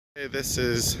Hey, this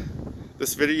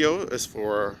video is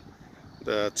for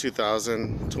the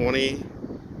 2020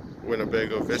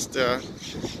 Winnebago Vista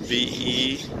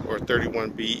VE or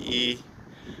 31BE,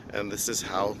 and this is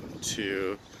how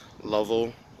to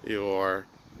level your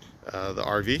the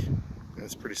RV. And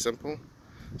it's pretty simple.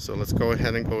 So let's go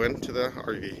ahead and go into the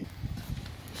RV.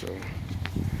 So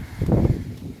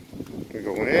we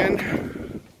go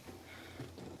in.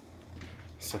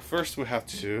 So first we have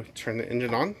to turn the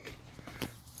engine on.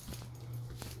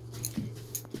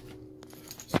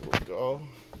 Go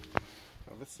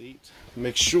have a seat.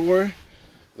 Make sure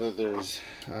that there's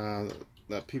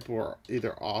that people are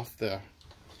either off the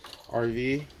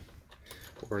RV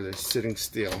or they're sitting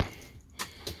still.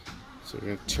 So we're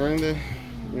going to turn the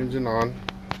engine on.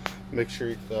 Make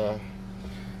sure the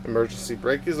emergency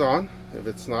brake is on. If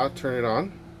it's not, turn it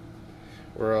on,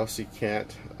 or else you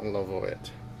can't level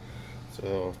it.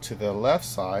 So to the left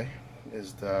side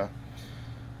is the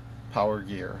power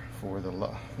gear for the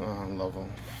level.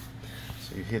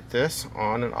 So you hit this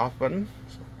on and off button,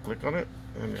 so click on it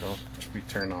and it'll be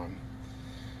turned on.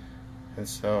 And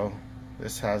so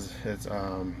this has its it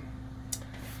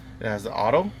has the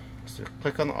auto, so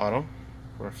click on the auto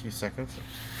for a few seconds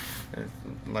and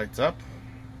it lights up.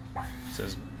 It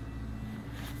says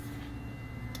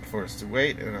for us to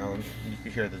wait, and you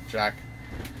can hear the jack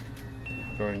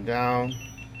going down.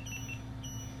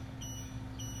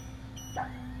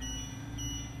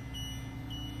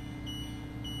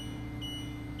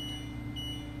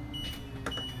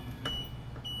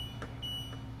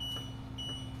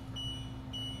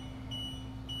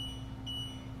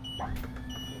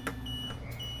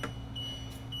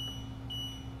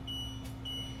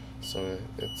 So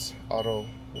it's auto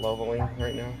leveling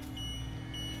right now.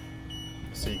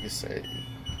 So you can say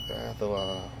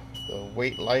the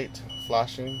wait light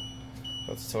flashing,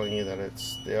 that's telling you that it's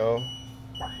still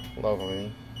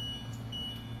leveling.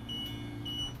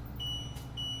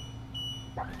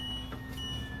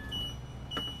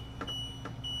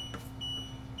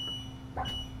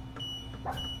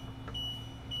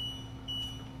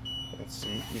 Let's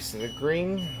see, you see the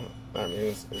green, that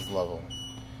means it's level.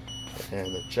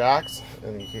 And the jacks,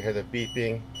 and you can hear the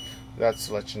beeping, that's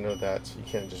to let you know that you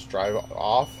can't just drive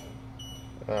off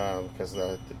because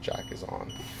the jack is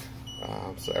on.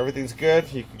 So everything's good.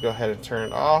 You can go ahead and turn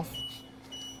it off,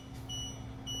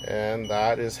 and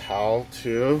that is how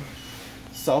to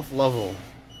self-level.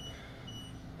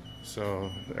 So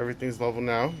everything's level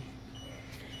now,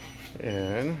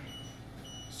 and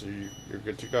so you're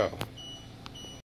good to go.